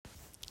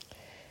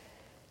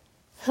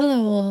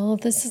Hello, all.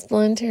 This is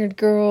Blonde Haired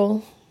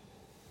Girl.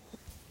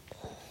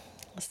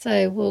 So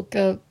I woke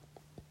up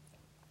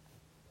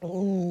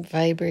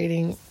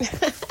vibrating.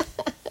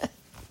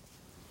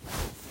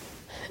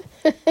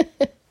 I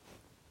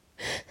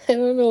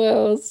don't know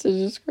how else to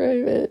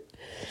describe it.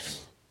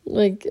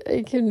 Like,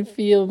 I can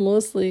feel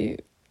mostly,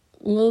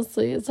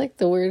 it's like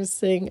the weirdest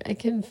thing. I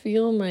can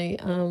feel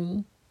my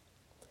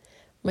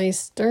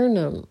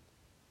sternum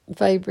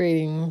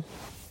vibrating.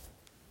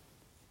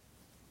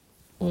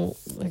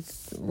 Like,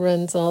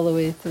 runs all the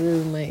way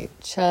through my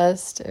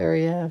chest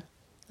area.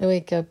 I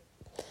wake up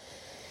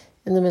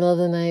in the middle of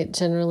the night,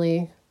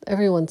 generally.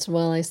 Every once in a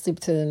while, I sleep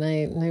through the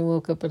night, and I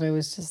woke up and I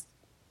was just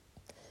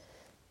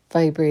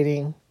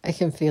vibrating. I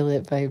can feel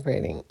it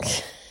vibrating.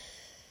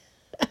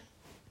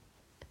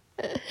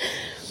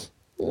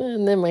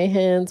 And then my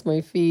hands,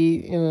 my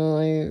feet, I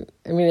mean,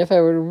 if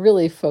I were to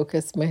really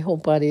focus, my whole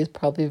body is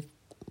probably,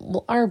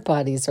 our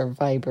bodies are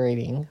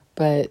vibrating,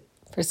 but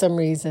for some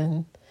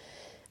reason,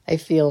 I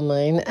feel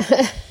mine.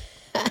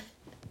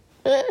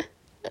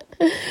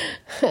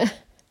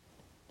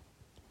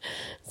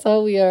 So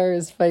all we are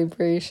is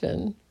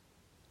vibration.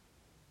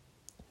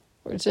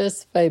 We're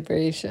just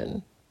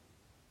vibration.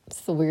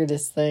 It's the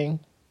weirdest thing.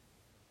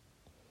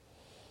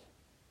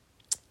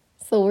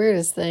 It's the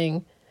weirdest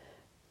thing.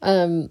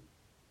 I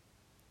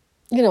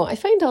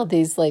find all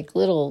these like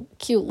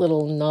cute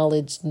little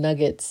knowledge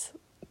nuggets,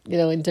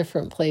 in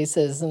different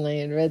places. And I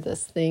had read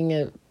this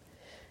thing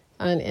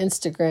on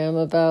Instagram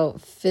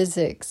about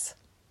physics.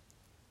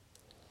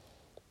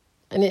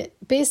 And it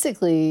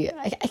basically,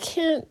 I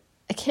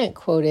can't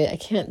quote it, I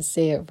can't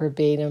say it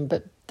verbatim,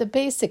 but the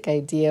basic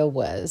idea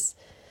was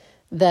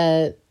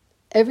that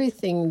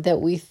everything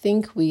that we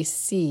think we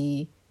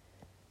see,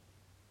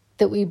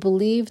 that we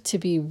believe to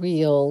be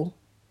real,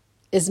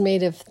 is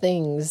made of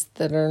things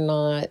that are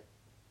not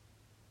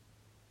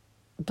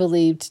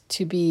believed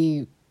to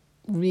be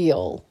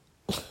real.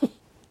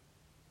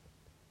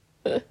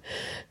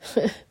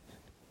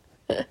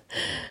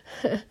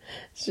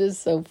 It's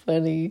just so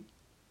funny.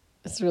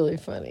 It's really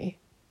funny.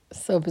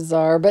 So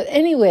bizarre. But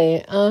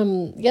anyway,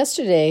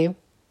 yesterday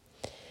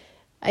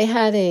I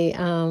had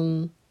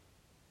I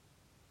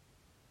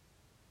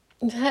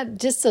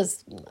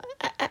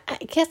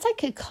guess I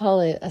could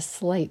call it a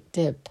slight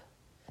dip.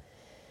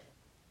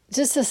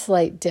 Just a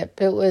slight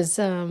dip. It was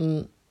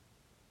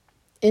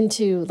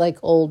into like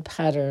old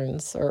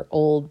patterns or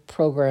old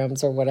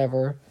programs or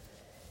whatever.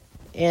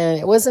 And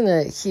it wasn't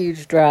a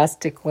huge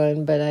drastic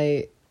one, but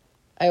I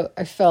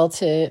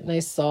felt it and I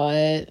saw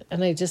it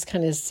and I just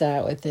kind of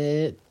sat with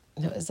it.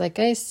 And it was like,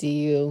 I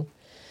see you.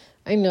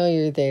 I know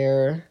you're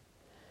there.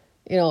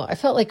 I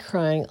felt like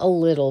crying a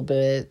little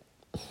bit.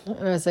 And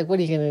I was like, what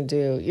are you going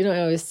to do? I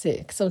always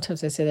say,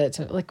 sometimes I say that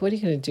to, like, what are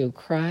you going to do?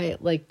 Cry?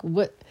 Like,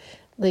 what?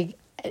 Like,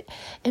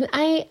 and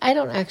I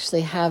don't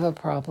actually have a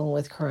problem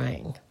with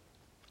crying.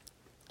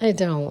 I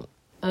don't.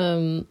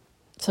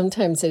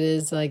 Sometimes it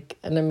is like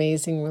an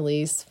amazing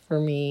release for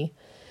me.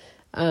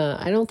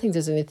 I don't think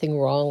there's anything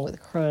wrong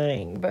with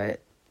crying, but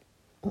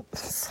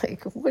it's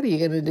like, what are you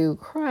going to do?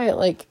 Cry?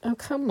 Like, oh,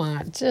 come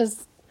on,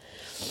 just,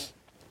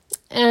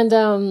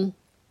 and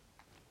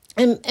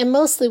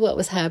mostly what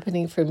was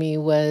happening for me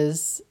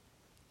was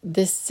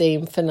this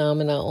same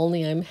phenomena,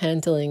 only I'm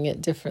handling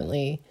it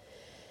differently.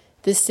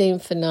 This same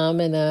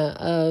phenomena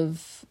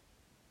of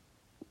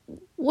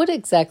what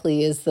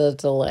exactly is the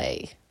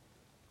delay,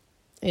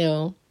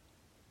 and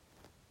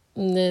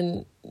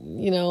then,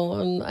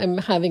 I'm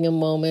having a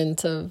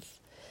moment of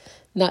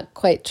not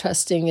quite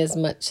trusting as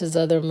much as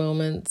other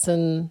moments.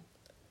 And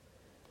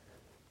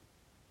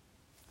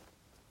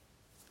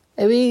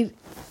I mean,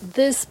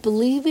 this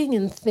believing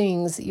in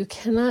things that you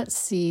cannot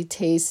see,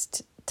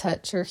 taste,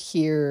 touch, or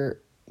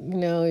hear,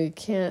 you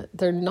can't,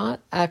 they're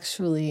not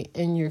actually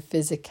in your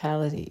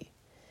physicality,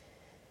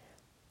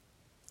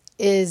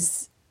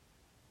 is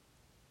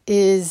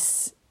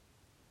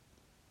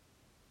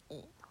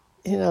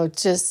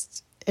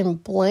just in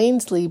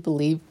blindly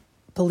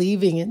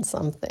believing in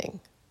something.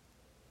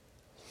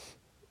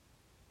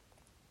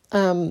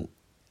 I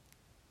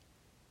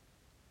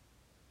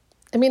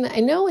mean, I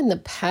know in the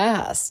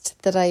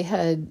past that I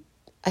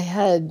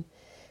had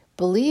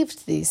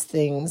believed these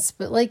things,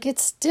 but like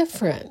it's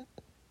different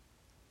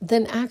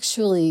than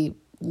actually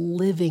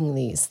living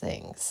these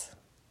things.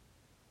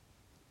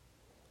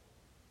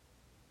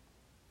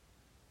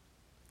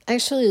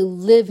 Actually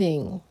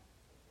living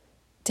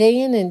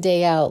day in and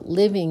day out,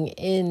 living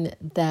in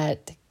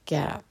that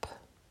gap.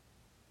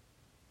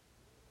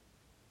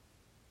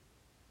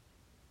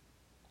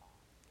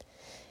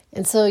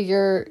 And so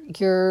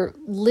you're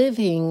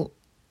living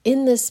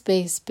in the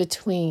space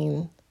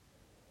between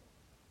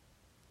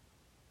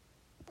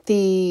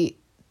the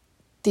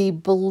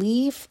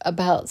belief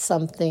about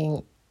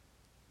something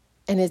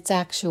and its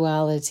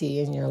actuality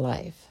in your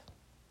life,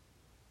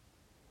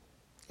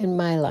 in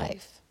my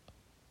life.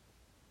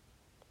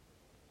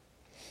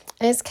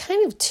 And it's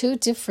kind of two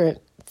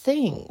different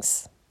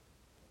things.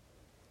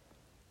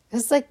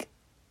 It's like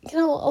a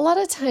lot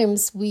of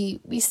times we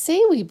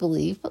say we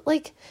believe, but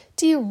like,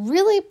 do you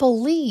really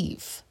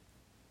believe?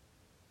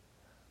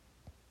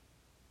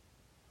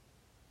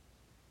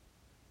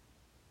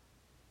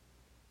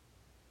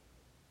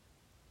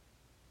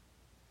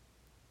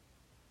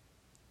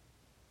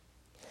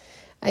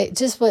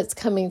 What's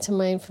coming to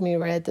mind for me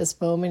right at this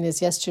moment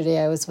is yesterday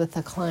I was with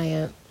a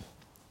client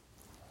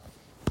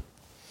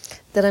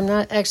that I'm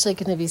not actually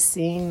going to be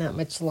seeing that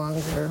much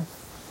longer.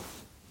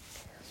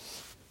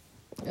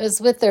 I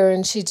was with her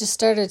and she just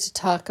started to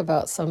talk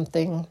about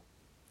something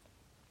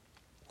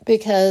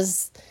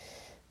because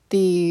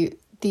the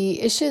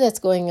issue that's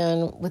going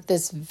on with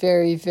this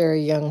very,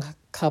 very young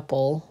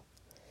couple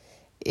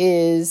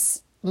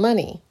is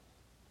money.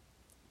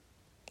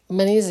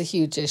 Money is a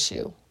huge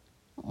issue.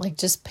 Like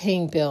just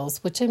paying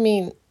bills, which I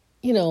mean,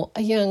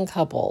 a young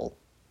couple.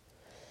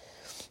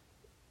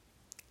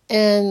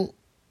 And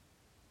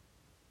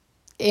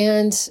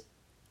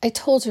I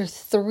told her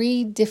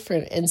 3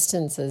 different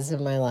instances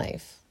in my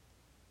life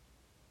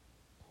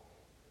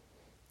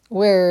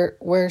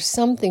where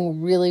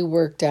something really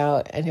worked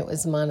out and it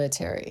was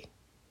monetary.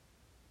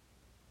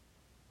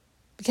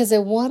 Because I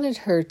wanted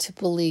her to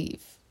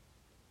believe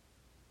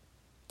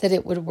that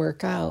it would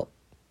work out.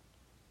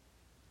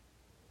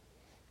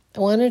 I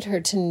wanted her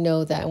to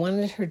know that. I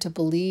wanted her to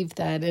believe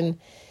that.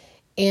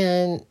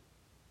 And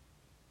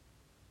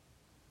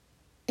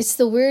it's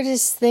the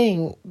weirdest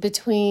thing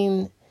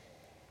between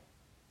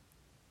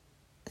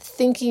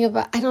thinking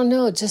about, I don't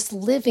know, just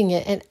living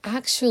it and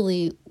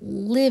actually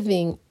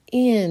living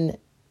in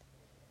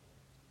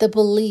the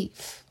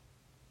belief.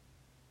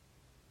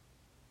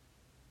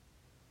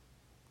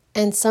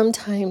 And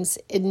sometimes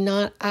it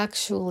not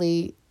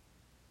actually,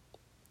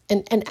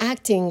 and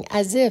acting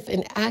as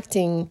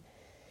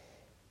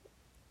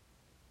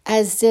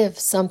if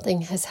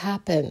something has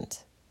happened.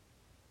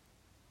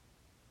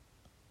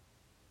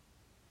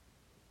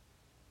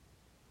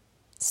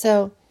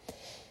 So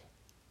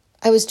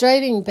I was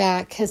driving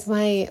back because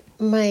my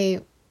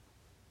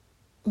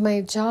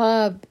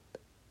job,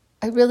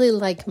 I really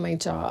like my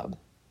job.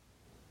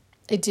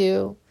 I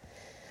do.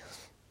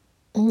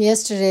 And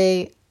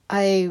yesterday,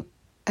 I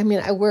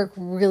work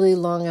really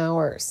long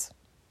hours,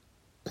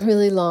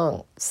 really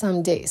long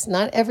some days,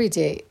 not every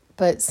day,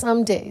 but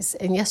some days.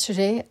 And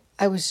yesterday,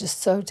 I was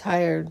just so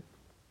tired.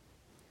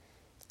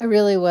 I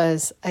really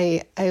was.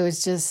 I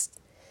was just,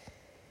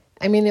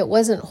 it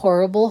wasn't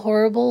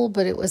horrible,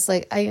 but it was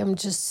like, I am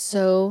just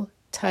so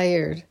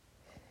tired.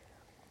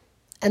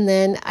 And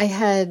then I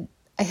had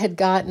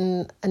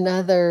gotten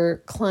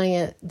another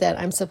client that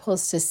I'm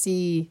supposed to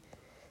see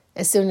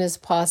as soon as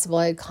possible.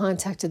 I had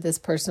contacted this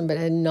person, but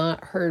had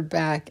not heard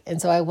back.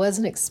 And so I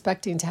wasn't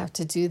expecting to have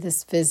to do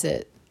this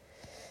visit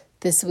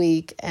this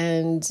week.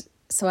 And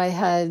so I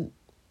had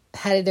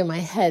it in my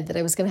head that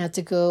I was going to have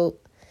to go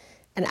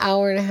an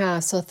hour and a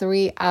half, so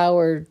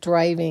 3-hour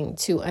driving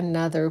to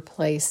another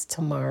place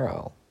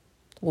tomorrow,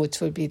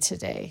 which would be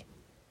today.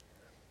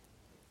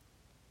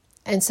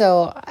 And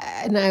so,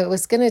 I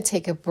was going to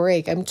take a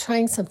break. I'm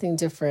trying something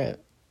different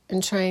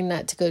and trying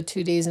not to go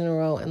 2 days in a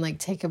row and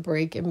take a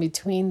break in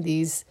between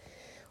these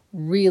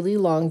really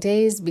long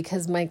days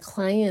because my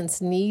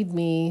clients need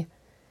me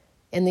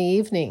in the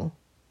evening.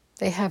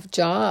 They have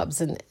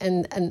jobs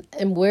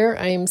and where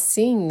I am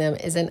seeing them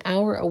is an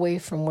hour away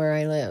from where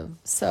I live.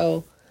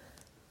 So,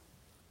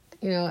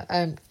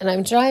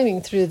 I'm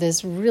driving through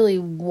this really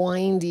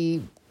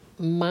windy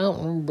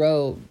mountain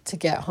road to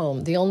get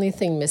home. The only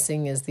thing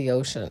missing is the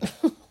ocean.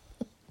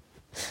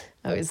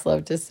 I always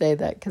love to say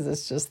that because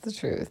it's just the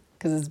truth,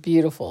 because it's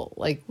beautiful.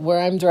 Like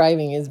where I'm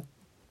driving is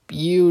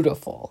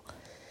beautiful.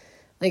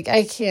 Like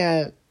I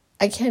can't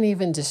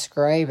even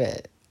describe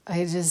it.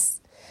 I just,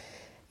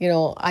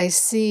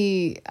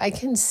 I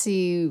can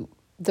see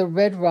the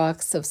red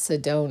rocks of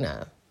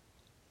Sedona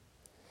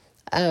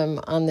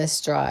on this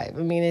drive.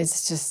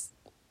 It's just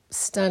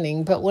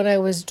stunning. But when I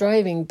was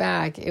driving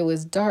back, it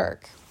was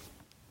dark.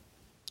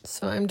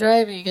 So I'm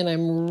driving and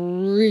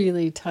I'm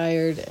really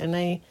tired and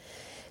I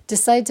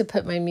decide to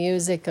put my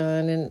music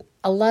on. And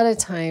a lot of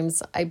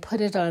times I put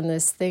it on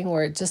this thing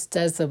where it just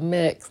does a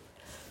mix.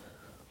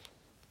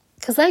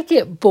 Because I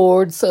get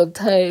bored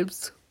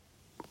sometimes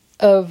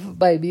of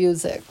my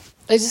music.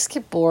 I just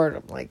get bored.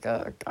 I'm like,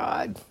 oh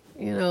God,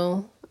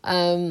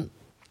 And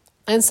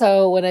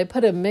so when I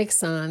put a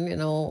mix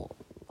on,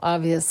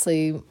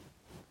 obviously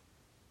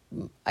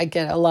I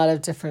get a lot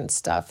of different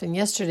stuff. And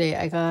yesterday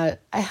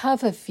I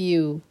have a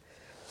few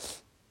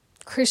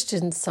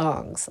Christian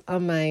songs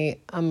on my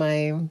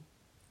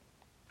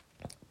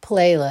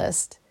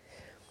playlist.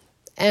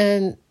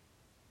 And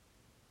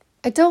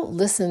I don't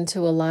listen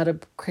to a lot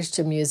of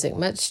Christian music,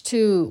 much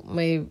to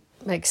my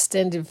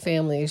extended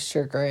family's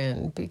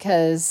chagrin,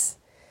 because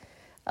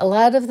a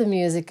lot of the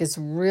music is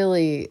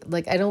really,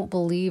 I don't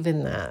believe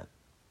in that.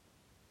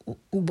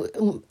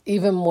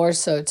 Even more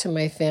so to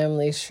my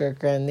family's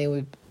chagrin, they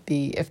would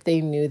be, if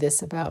they knew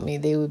this about me,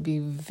 they would be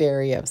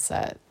very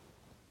upset.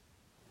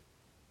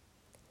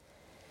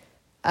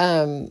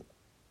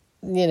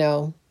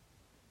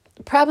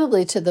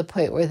 probably to the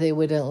point where they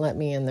wouldn't let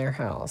me in their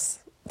house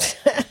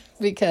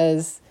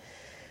because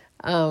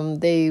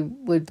they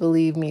would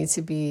believe me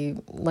to be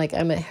like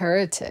I'm a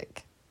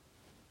heretic.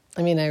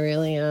 I mean, I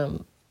really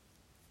am.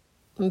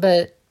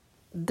 But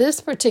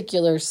this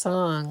particular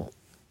song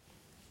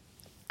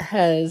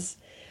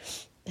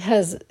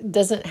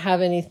doesn't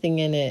have anything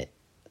in it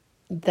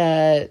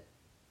that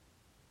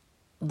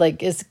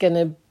like is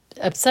gonna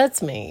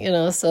upsets me,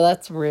 so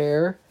that's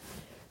rare.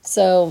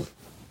 So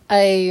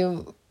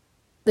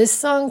this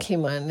song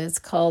came on. It's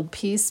called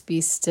Peace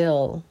Be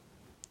Still.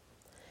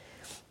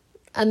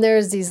 And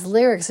there's these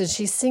lyrics, and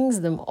she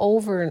sings them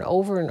over and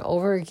over and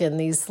over again,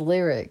 these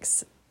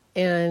lyrics.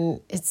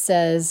 And it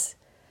says,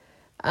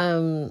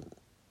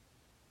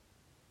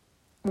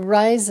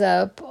 rise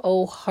up,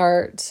 O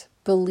heart,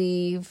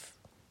 believe.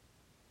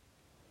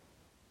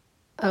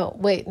 Oh,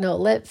 wait, no,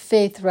 let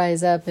faith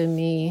rise up in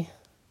me.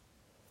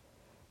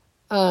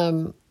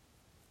 Oh,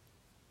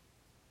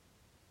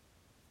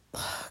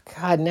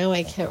 God, now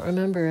I can't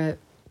remember it.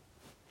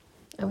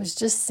 I was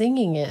just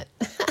singing it.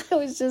 I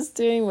was just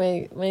doing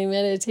my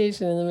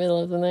meditation in the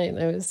middle of the night, and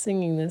I was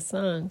singing this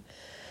song.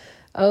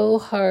 Oh,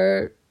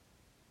 heart,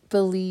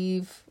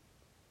 believe,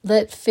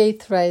 let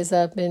faith rise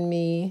up in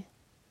me.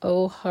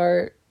 Oh,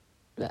 heart,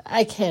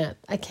 I can't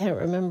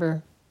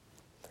remember.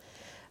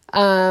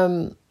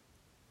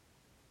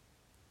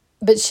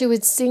 But she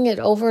would sing it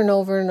over and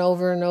over and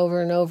over and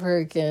over and over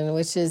again,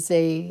 which is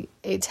a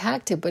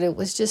tactic, but it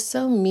was just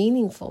so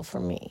meaningful for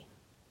me.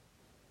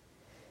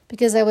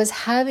 Because I was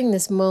having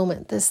this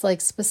moment, this like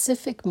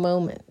specific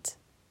moment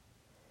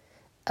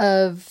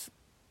of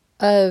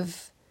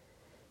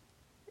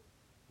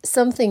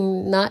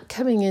something not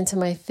coming into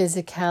my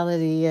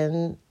physicality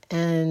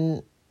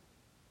and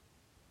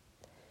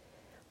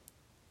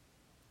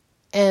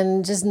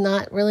just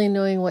not really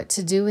knowing what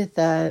to do with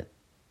that.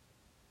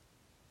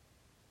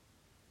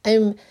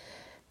 I'm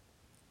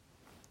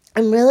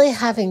really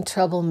having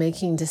trouble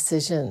making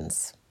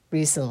decisions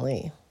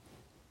recently.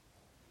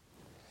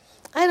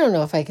 I don't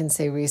know if I can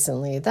say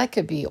recently. That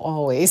could be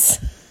always.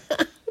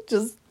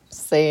 Just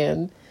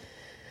saying.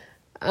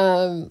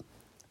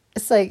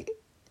 It's like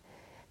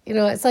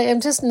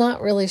I'm just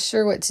not really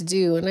sure what to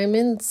do. And I'm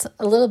in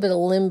a little bit of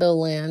limbo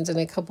land in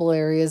a couple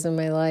areas in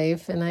my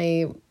life. And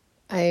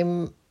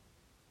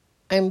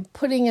I'm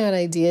putting out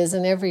ideas,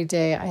 and every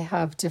day I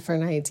have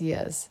different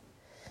ideas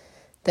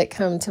that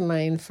come to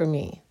mind for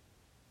me.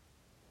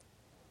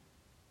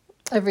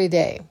 Every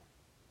day.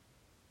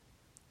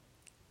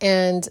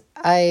 And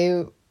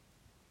I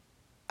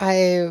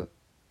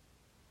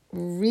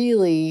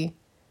really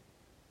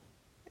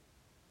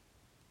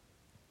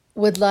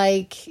would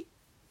like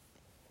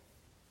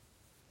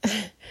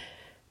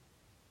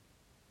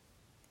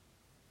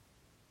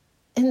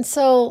and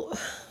so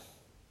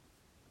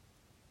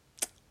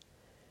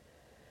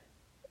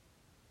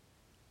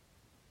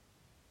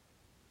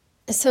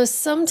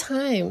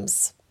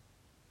sometimes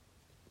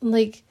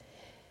like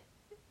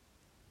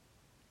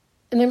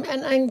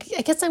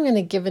I guess I'm going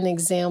to give an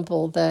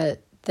example that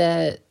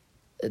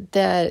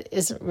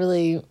isn't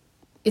really,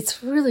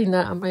 it's really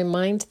not on my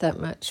mind that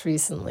much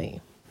recently.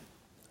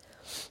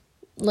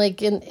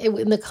 Like in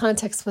the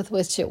context with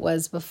which it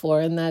was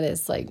before, and that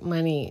is like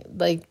money.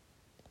 Like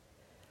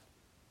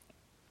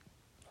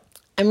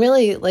I'm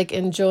really like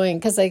enjoying,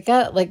 because I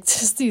got like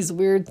just these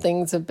weird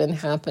things have been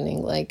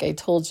happening. Like I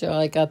told you,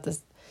 I got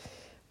this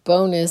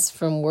bonus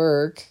from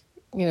work.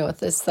 With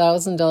this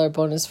 $1,000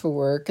 bonus for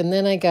work. And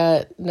then I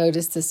got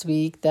notice this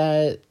week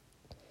that,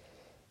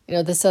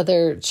 this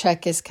other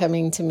check is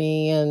coming to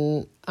me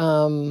and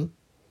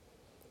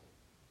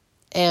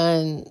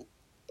and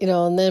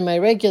then my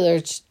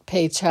regular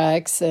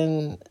paychecks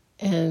and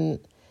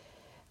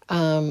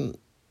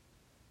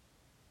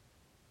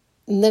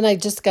then I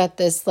just got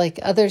this like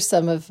other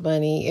sum of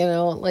money,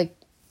 like,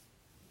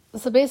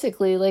 so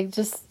basically like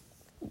just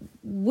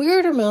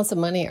weird amounts of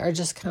money are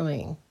just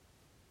coming.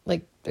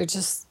 Like they're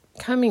just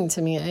coming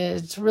to me.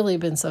 It's really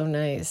been so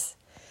nice.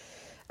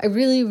 I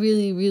really,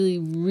 really, really,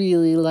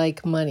 really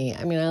like money.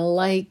 I mean, I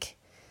like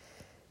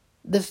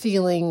the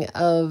feeling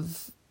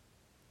of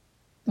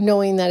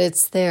knowing that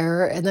it's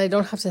there and I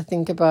don't have to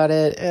think about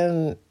it,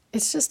 and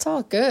it's just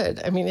all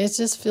good. I mean, it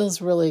just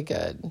feels really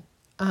good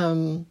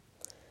to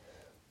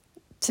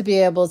be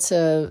able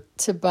to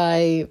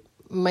buy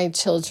my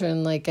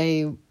children. Like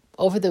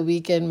over the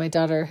weekend, my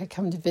daughter had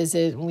come to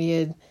visit, and we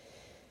had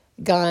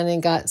gone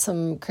and got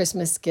some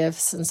Christmas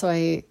gifts. And so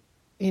I,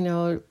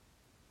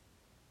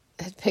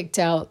 had picked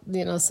out,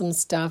 some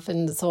stuff.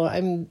 And so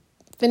I'm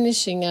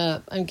finishing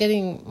up. I'm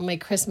getting my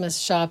Christmas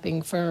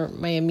shopping for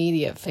my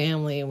immediate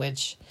family,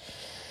 which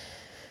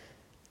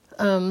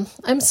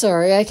I'm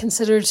sorry, I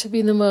consider to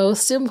be the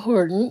most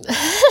important.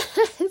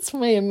 It's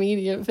my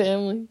immediate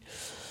family.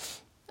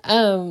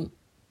 And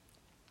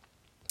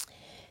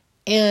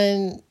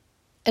I'm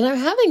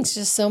having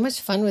just so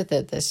much fun with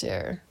it this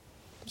year.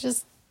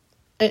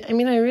 I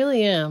mean, I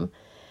really am.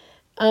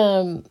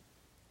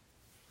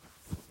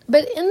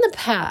 But in the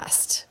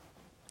past,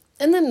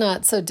 in the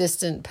not so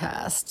distant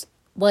past,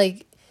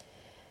 like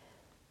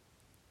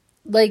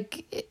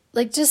like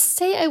just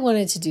say I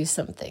wanted to do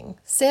something.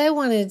 Say I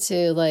wanted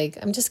to, like,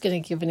 I'm just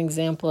going to give an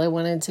example. I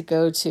wanted to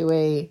go to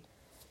a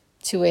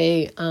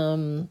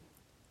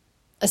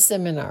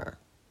seminar.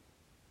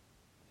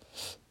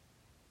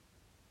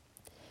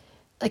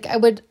 Like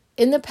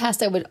in the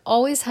past, I would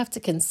always have to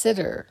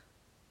consider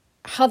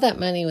how that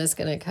money was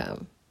going to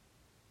come.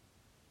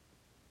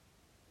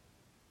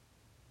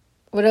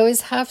 I would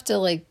always have to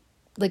like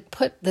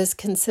put this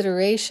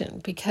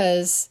consideration,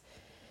 because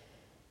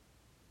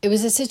it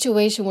was a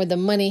situation where the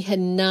money had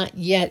not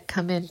yet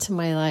come into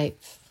my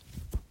life.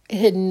 It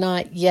had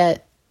not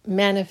yet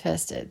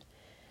manifested.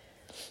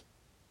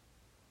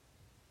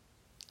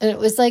 And it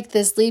was like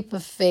this leap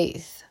of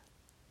faith.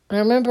 I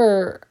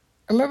remember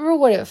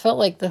what it felt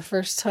like the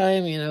first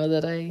time,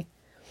 that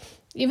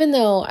even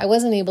though I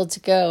wasn't able to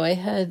go, I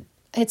had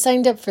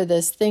signed up for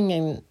this thing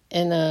in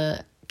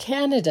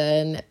Canada,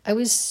 and I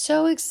was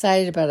so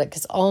excited about it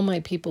because all my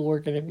people were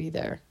going to be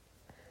there.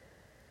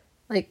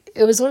 Like,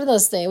 it was one of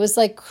those things. It was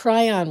like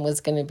Cryon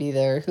was going to be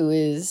there, who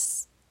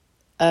is,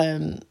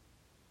 I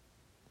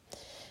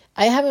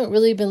haven't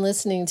really been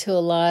listening to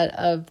a lot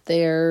of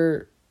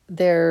their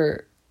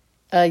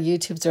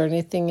YouTubes or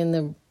anything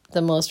in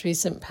the most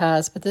recent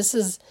past, but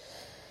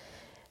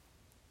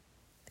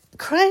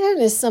Cryon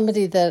is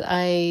somebody that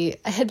I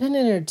had been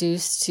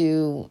introduced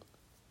to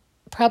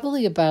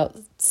probably about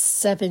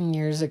 7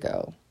 years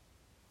ago.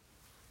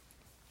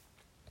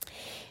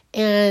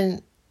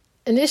 And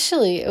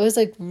initially, it was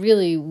like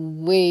really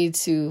way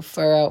too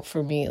far out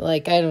for me.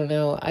 Like, I don't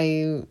know.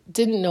 I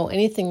didn't know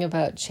anything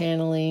about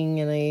channeling,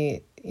 and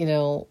I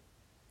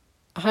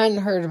hadn't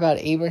heard about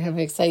Abraham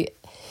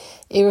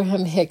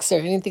Hicks or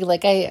anything.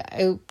 Like,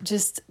 I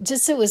just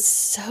it was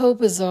so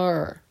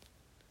bizarre.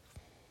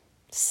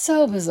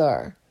 So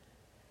bizarre.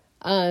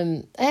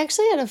 I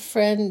actually had a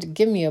friend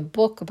give me a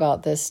book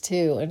about this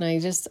too, and I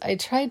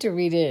tried to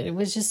read it. It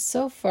was just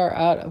so far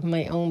out of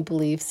my own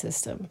belief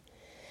system.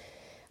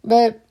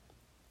 But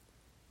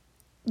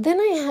then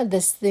I had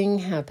this thing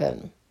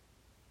happen,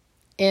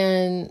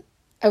 and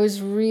I was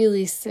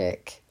really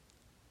sick.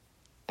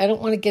 I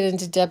don't want to get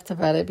into depth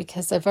about it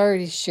because I've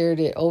already shared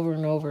it over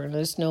and over, and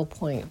there's no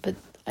point. But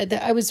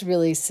I was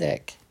really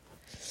sick.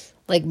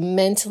 Like,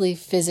 mentally,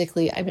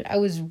 physically. I mean, I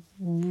was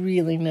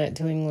really not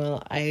doing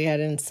well. I had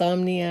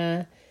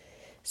insomnia.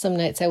 Some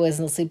nights I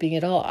wasn't sleeping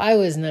at all. I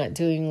was not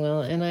doing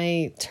well. And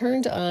I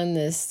turned on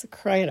this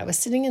Cryon. I was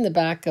sitting in the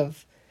back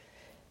of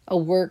a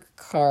work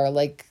car.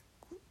 Like,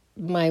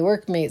 my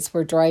workmates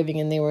were driving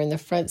and they were in the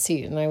front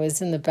seat, and I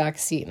was in the back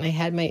seat, and I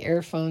had my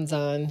earphones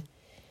on.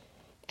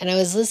 And I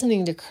was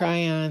listening to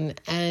Cryon,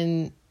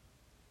 and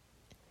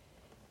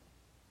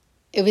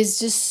it was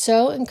just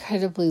so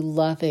incredibly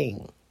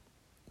loving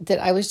that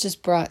I was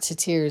just brought to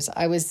tears.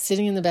 I was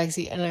sitting in the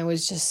backseat and I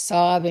was just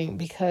sobbing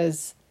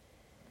because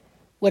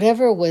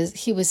whatever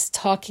he was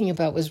talking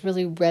about was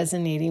really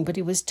resonating, but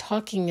he was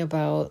talking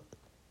about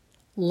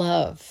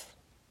love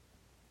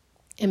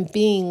and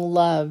being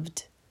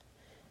loved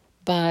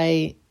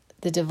by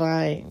the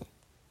divine.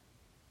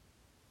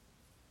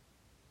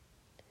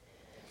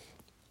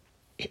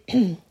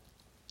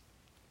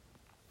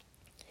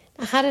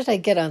 How did I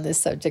get on this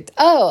subject?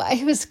 Oh,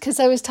 because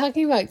I was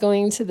talking about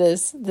going to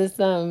this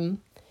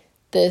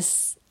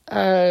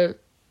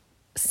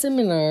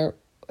seminar,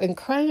 and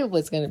Cryo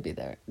was going to be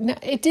there. Now,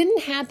 it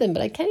didn't happen,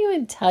 but I can't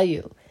even tell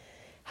you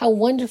how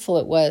wonderful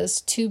it was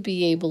to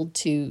be able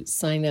to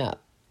sign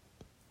up.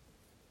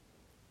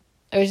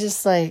 I was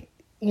just like,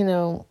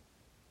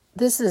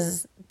 this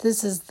is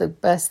the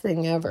best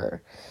thing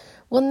ever.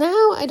 Well,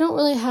 now I don't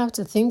really have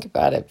to think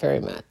about it very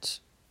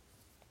much.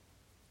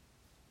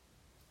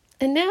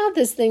 And now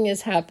this thing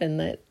has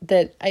happened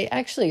that I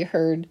actually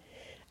heard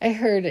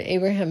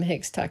Abraham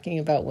Hicks talking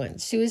about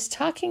once. She was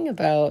talking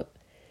about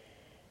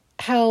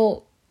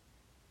how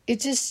it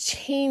just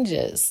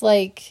changes.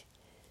 Like,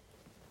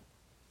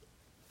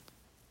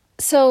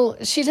 so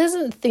she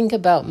doesn't think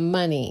about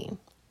money,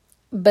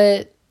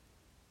 but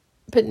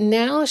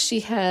now she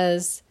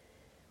has,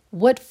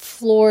 what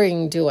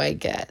flooring do I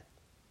get?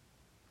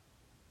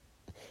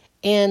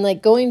 And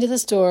like going to the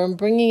store and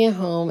bringing it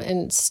home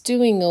and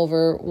stewing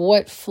over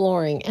what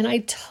flooring. And I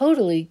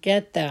totally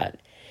get that.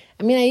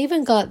 I mean, I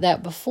even got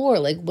that before.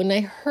 Like, when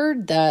I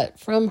heard that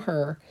from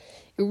her,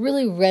 it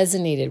really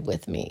resonated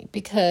with me,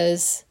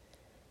 because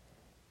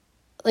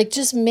like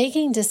just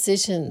making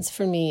decisions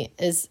for me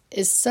is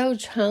so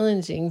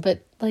challenging.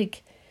 But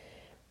like,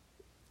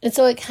 and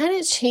so it kind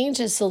of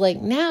changes. So like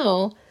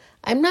now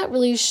I'm not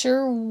really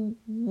sure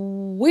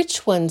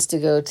which ones to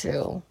go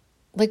to.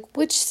 Like,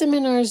 which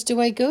seminars do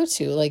I go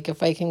to? Like,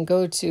 if I can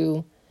go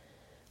to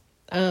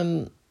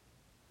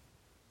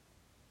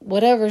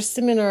whatever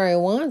seminar I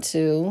want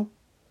to,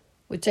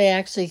 which I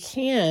actually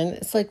can,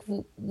 it's like,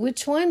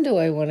 which one do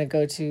I want to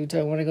go to? Do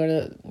I want to go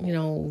to,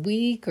 a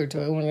week, or do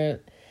I want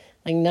to,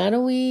 like, not a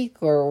week,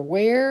 or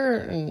where,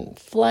 and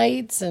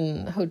flights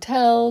and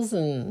hotels,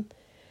 and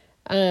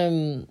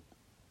then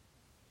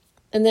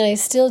I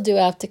still do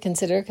have to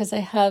consider, because I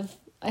have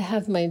I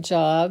have my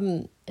job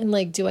and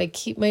like, do I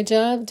keep my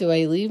job? Do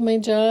I leave my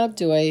job?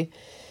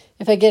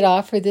 If I get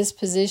offered this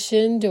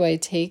position, do I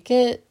take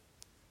it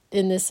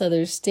in this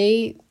other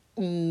state?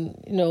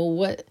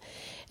 What?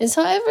 And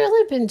so I've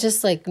really been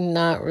just like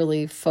not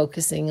really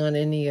focusing on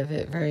any of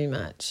it very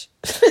much,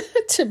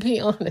 to be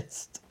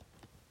honest.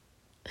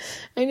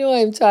 I know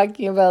I'm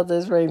talking about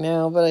this right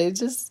now, but it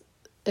just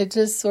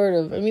sort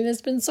of,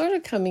 it's been sort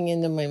of coming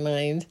into my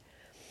mind.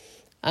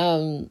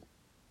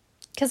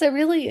 Because I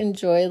really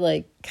enjoy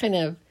like kind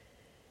of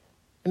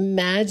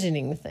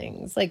imagining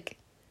things, like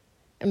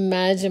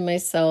imagine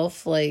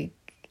myself like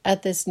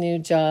at this new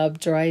job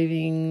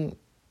driving.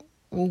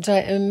 I'm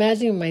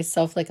imagining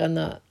myself like on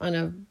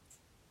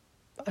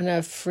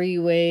a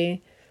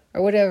freeway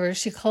or whatever.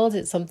 She called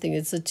it something.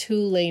 It's a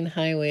 2-lane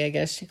highway, I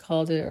guess she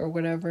called it, or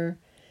whatever.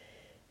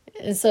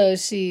 And so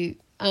she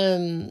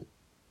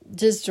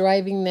just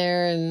driving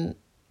there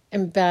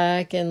and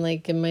back and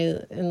like in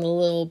the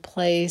little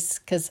place,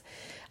 because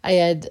I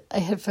had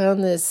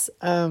found this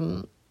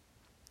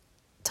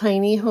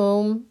tiny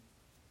home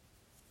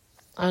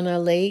on a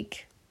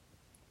lake.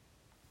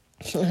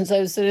 And so I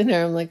was sitting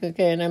there, I'm like,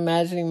 okay, and I'm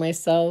imagining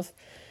myself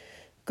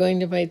going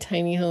to my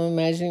tiny home,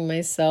 imagining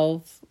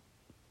myself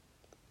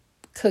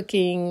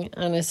cooking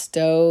on a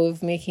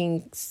stove,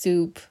 making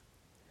soup,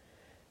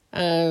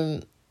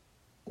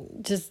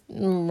 just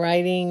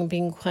writing,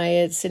 being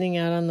quiet, sitting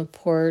out on the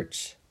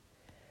porch.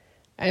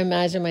 I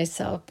imagine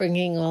myself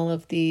bringing all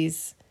of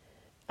these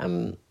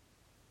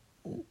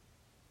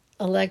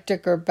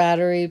electric or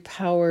battery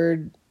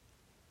powered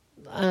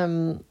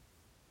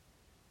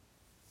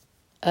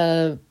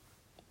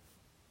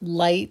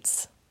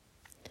lights,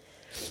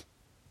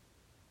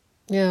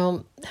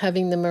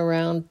 having them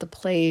around the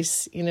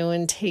place,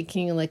 and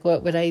taking, like,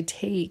 what would I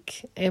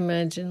take? I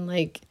imagine,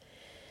 like,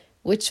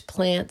 which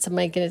plants am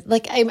I going to,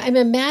 like, I'm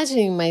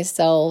imagining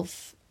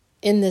myself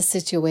in this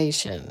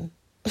situation.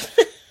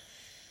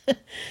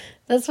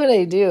 That's what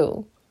I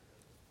do.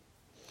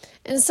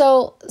 And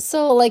so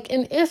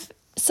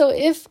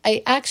if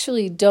I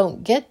actually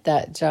don't get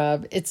that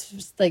job,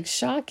 it's like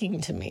shocking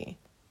to me.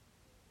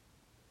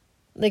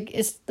 Like,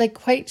 it's like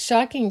quite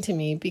shocking to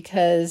me,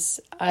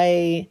 because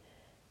I'm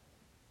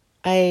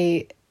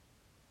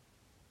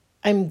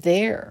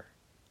there.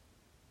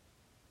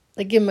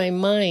 Like, in my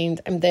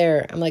mind, I'm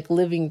there. I'm like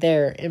living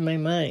there in my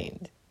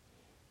mind.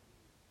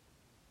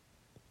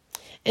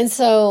 And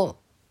so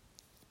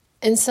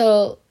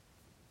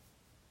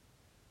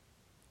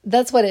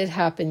that's what had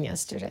happened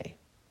yesterday.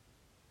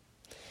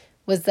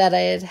 Was that I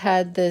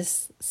had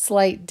this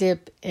slight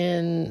dip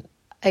in,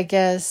 I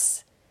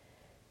guess,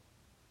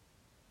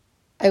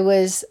 I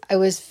was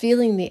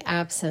feeling the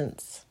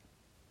absence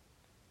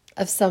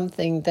of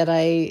something that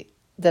I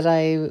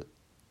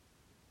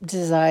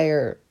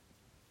desire,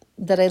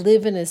 that I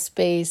live in a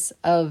space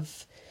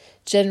of,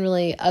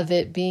 generally, of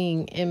it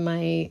being in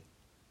my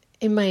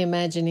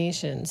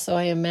imagination. So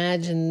I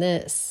imagine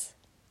this.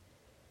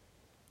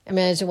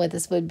 Imagine what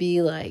this would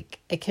be like.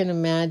 I can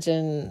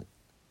imagine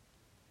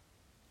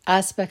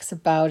aspects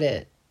about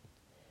it.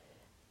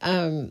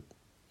 And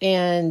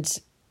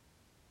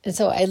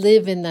so I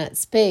live in that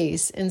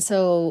space. And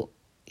so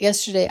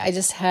yesterday I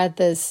just had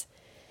this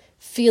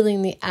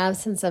feeling the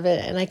absence of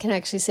it. And I can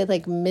actually say,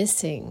 like,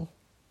 missing.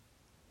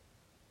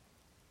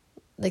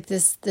 Like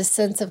this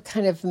sense of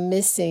kind of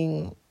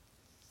missing,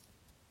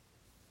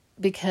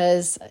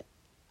 because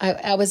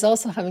I was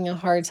also having a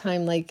hard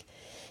time, like,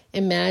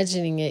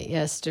 imagining it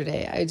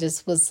yesterday. I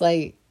just was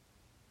like,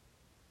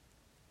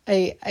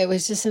 I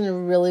was just in a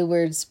really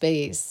weird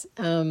space.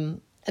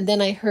 And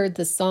then I heard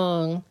the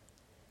song,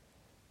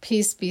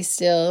 Peace Be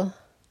Still.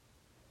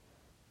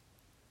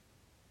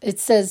 It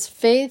says,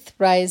 faith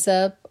rise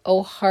up,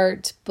 O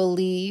heart,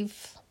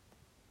 believe.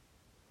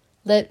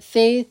 Let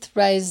faith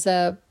rise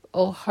up,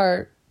 O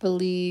heart,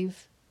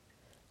 believe.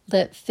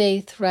 Let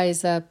faith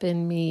rise up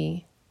in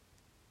me.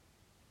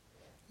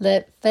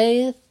 Let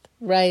faith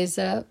rise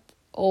up,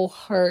 O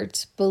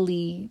heart,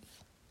 believe.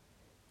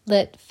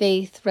 Let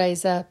faith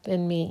rise up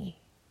in me.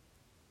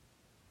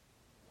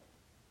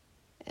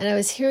 And I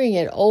was hearing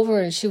it over,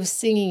 and she was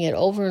singing it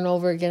over and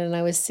over again, and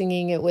I was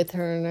singing it with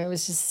her, and I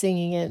was just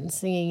singing it and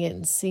singing it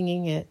and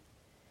singing it.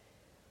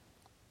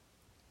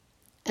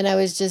 And I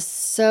was just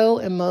so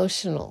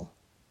emotional.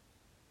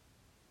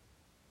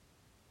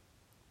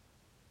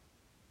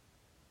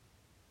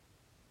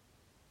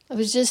 I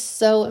was just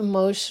so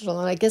emotional.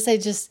 And I guess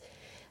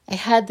I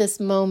had this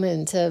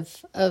moment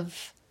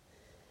of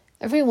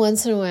every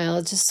once in a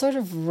while just sort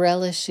of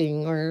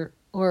relishing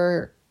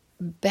or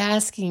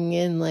basking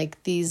in,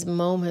 like, these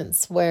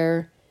moments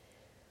where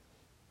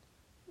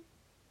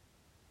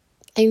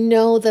I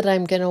know that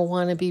I'm going to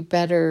want to be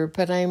better,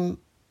 but I'm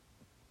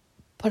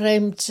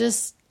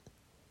just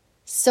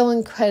so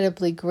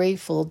incredibly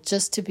grateful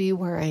just to be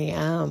where I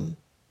am.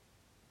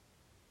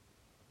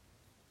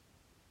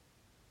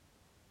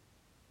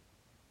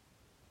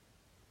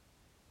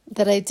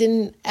 That I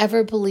didn't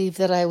ever believe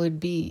that I would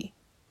be.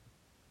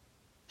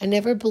 I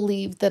never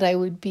believed that I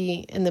would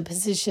be in the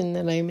position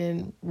that I'm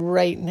in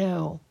right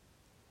now.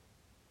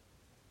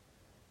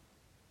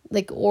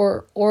 like,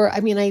 or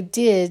I mean, I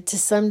did to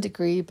some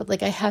degree, but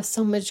like I have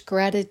so much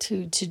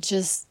gratitude to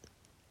just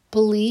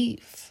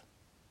believe.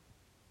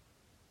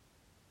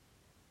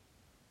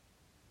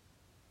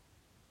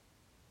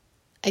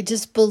 I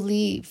just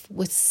believe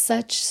with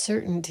such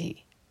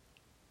certainty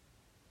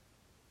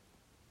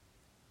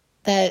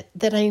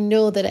that I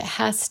know that it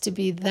has to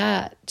be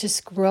that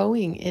just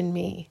growing in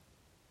me.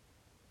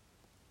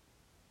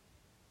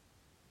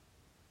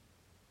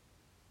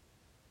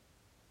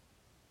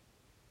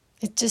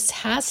 It just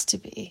has to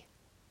be.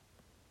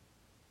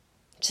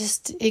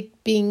 Just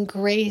it being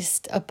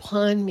graced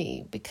upon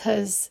me,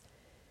 because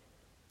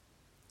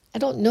I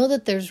don't know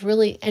that there's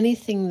really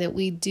anything that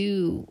we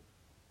do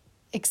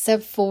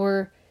except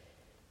for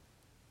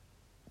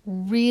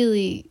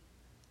really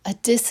a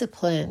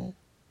discipline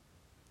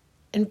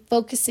and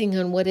focusing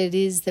on what it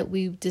is that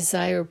we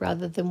desire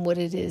rather than what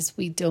it is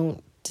we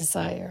don't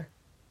desire.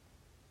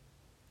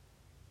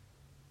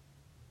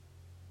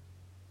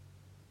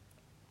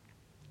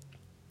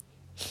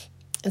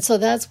 And so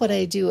that's what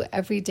I do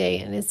every day,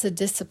 and it's a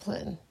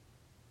discipline.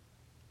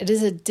 It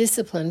is a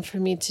discipline for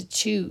me to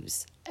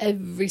choose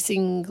every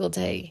single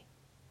day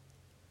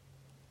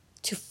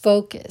to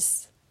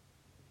focus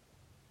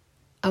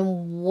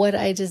on what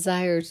I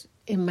desire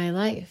in my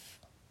life,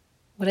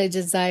 what I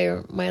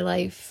desire my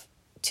life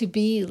to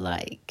be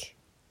like.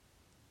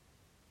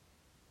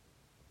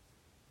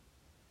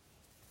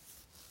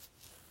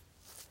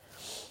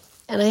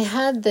 And I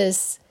had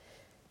this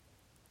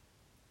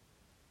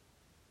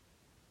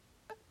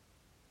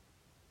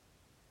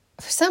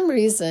for some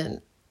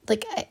reason,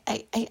 like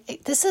I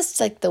this is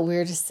like the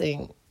weirdest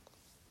thing.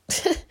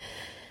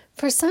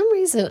 For some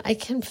reason, I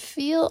can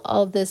feel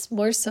all this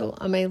more so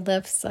on my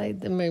left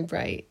side than my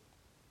right.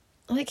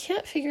 And I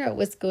can't figure out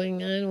what's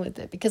going on with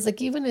it, because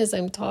like even as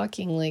I'm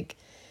talking, like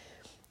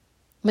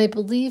my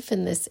belief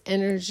in this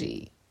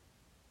energy,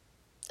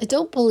 I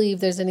don't believe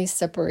there's any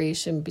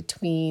separation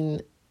between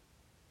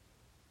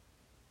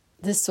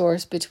the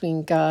source,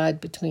 between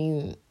God,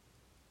 between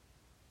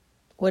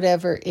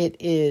whatever it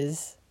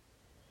is,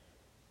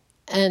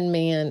 and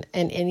man,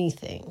 and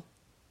anything.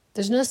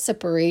 There's no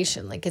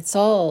separation. Like it's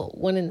all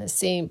one and the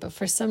same. But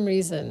for some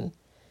reason,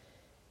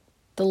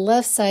 the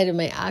left side of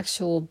my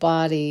actual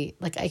body,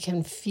 like I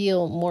can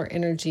feel more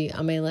energy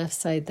on my left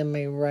side than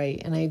my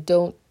right. And I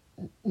don't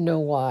know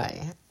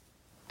why.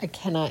 I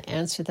cannot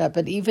answer that.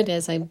 But even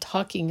as I'm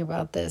talking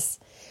about this,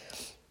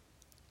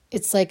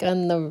 it's like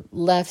on the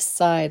left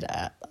side,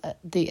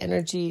 the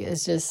energy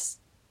is just...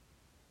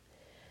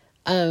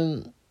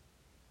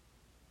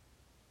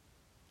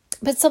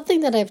 But something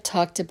that I've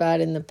talked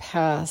about in the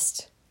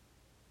past,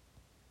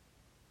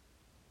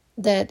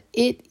 that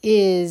it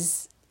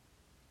is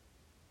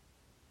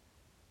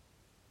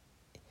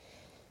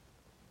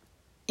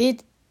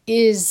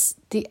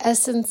the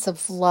essence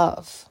of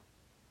love.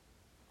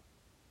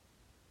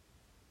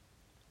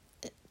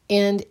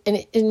 And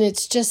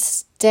it's just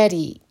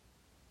steady.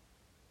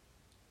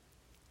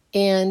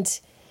 And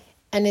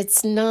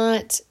it's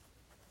not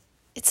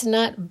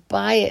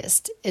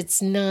biased. It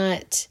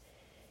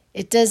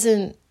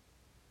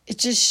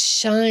just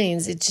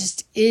shines. It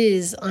just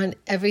is on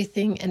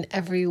everything and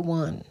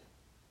everyone.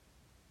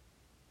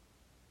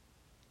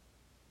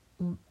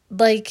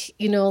 Like,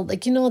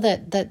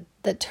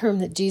 that term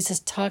that Jesus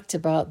talked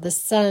about, the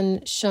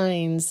sun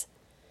shines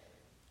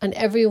on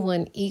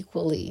everyone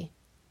equally.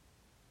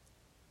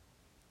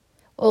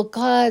 Well,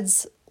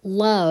 God's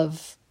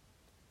love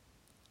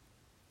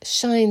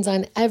shines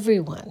on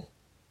everyone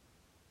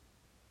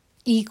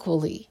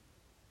equally.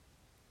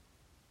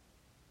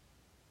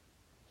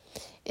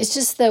 It's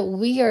just that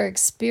we are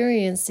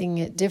experiencing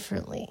it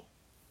differently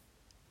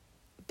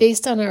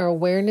based on our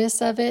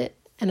awareness of it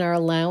and our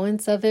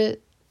allowance of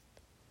it.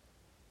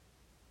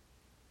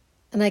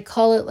 And I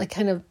call it like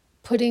kind of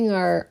putting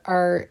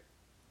our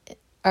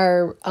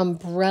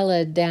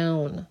umbrella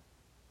down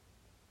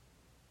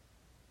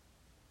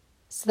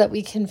so that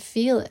we can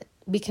feel it,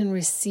 we can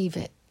receive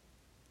it.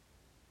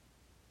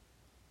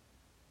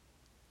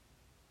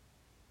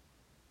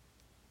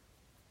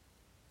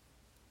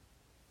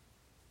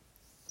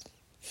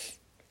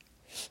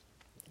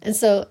 And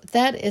so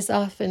that is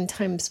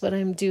oftentimes what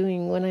I'm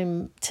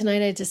doing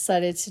tonight I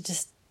decided to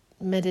just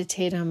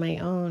meditate on my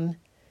own.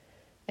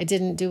 I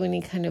didn't do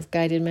any kind of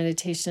guided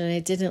meditation. I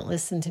didn't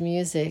listen to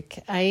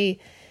music. I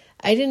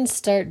didn't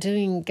start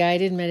doing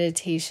guided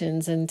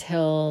meditations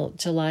until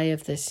July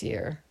of this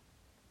year.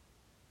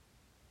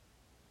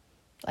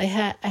 I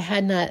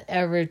had not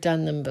ever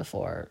done them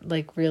before,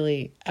 like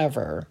really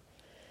ever.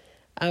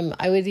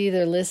 I would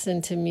either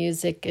listen to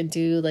music and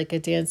do like a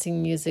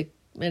dancing music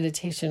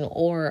meditation,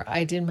 or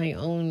I did my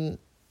own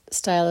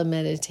style of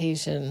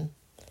meditation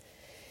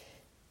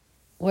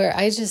where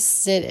I just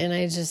sit and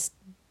I just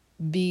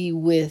be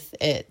with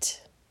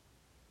it.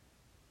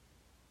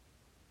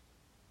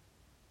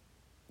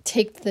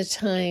 Take the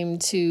time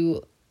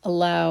to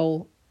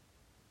allow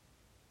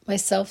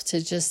myself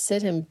to just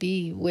sit and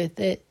be with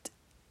it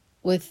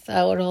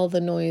without all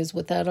the noise,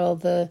 without all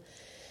the,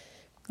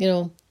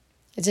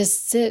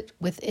 just sit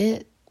with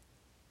it.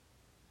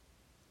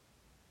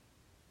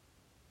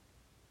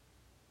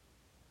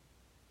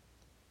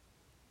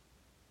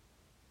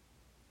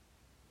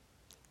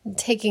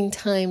 taking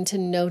time to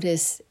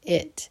notice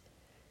it,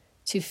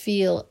 to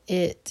feel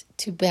it,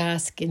 to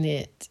bask in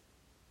it.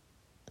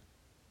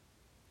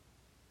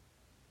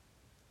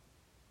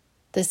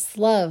 This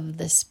love,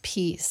 this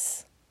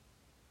peace,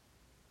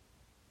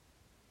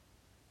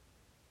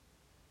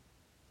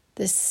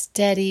 this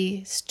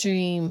steady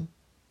stream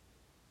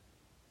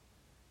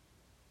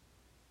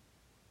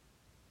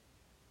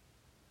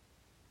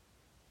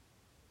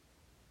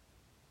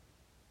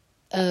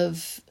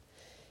of,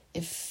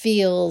 it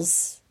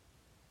feels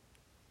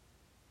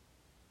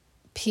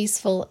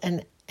peaceful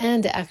and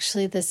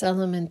actually this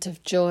element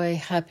of joy,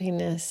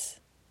 happiness,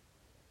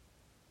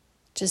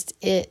 just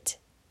it.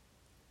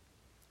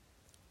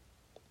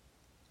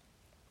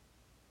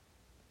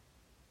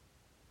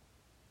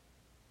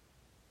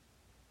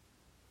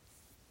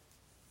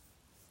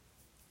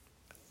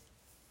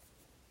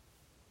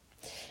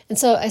 And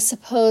so I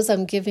suppose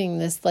I'm giving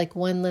this like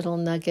one little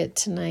nugget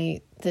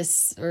tonight,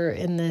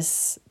 in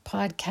this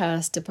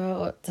podcast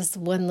about this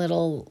one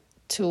little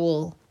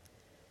tool.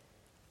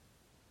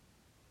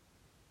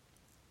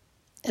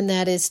 And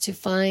that is to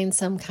find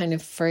some kind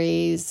of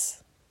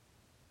phrase,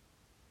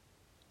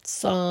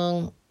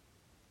 song,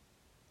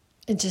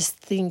 and just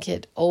think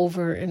it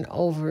over and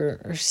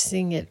over, or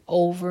sing it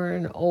over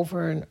and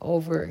over and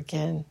over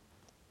again.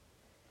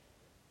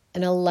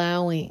 And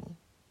allowing,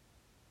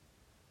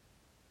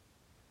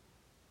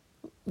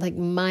 like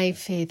my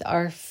faith,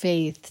 our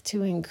faith,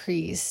 to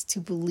increase, to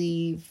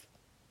believe.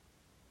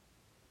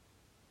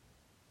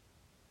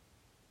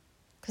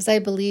 Because I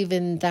believe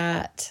in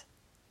that.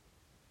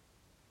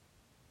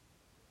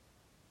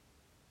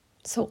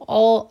 So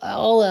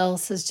all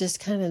else is just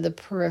kind of the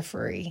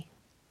periphery.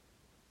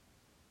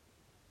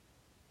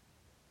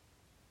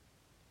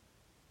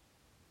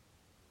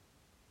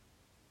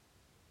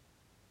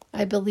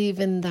 I believe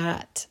in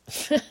that.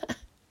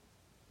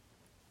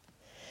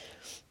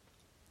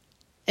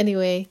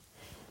 Anyway,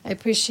 I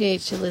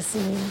appreciate you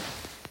listening,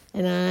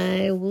 and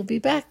I will be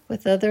back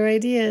with other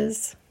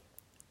ideas.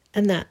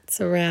 And that's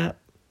a wrap.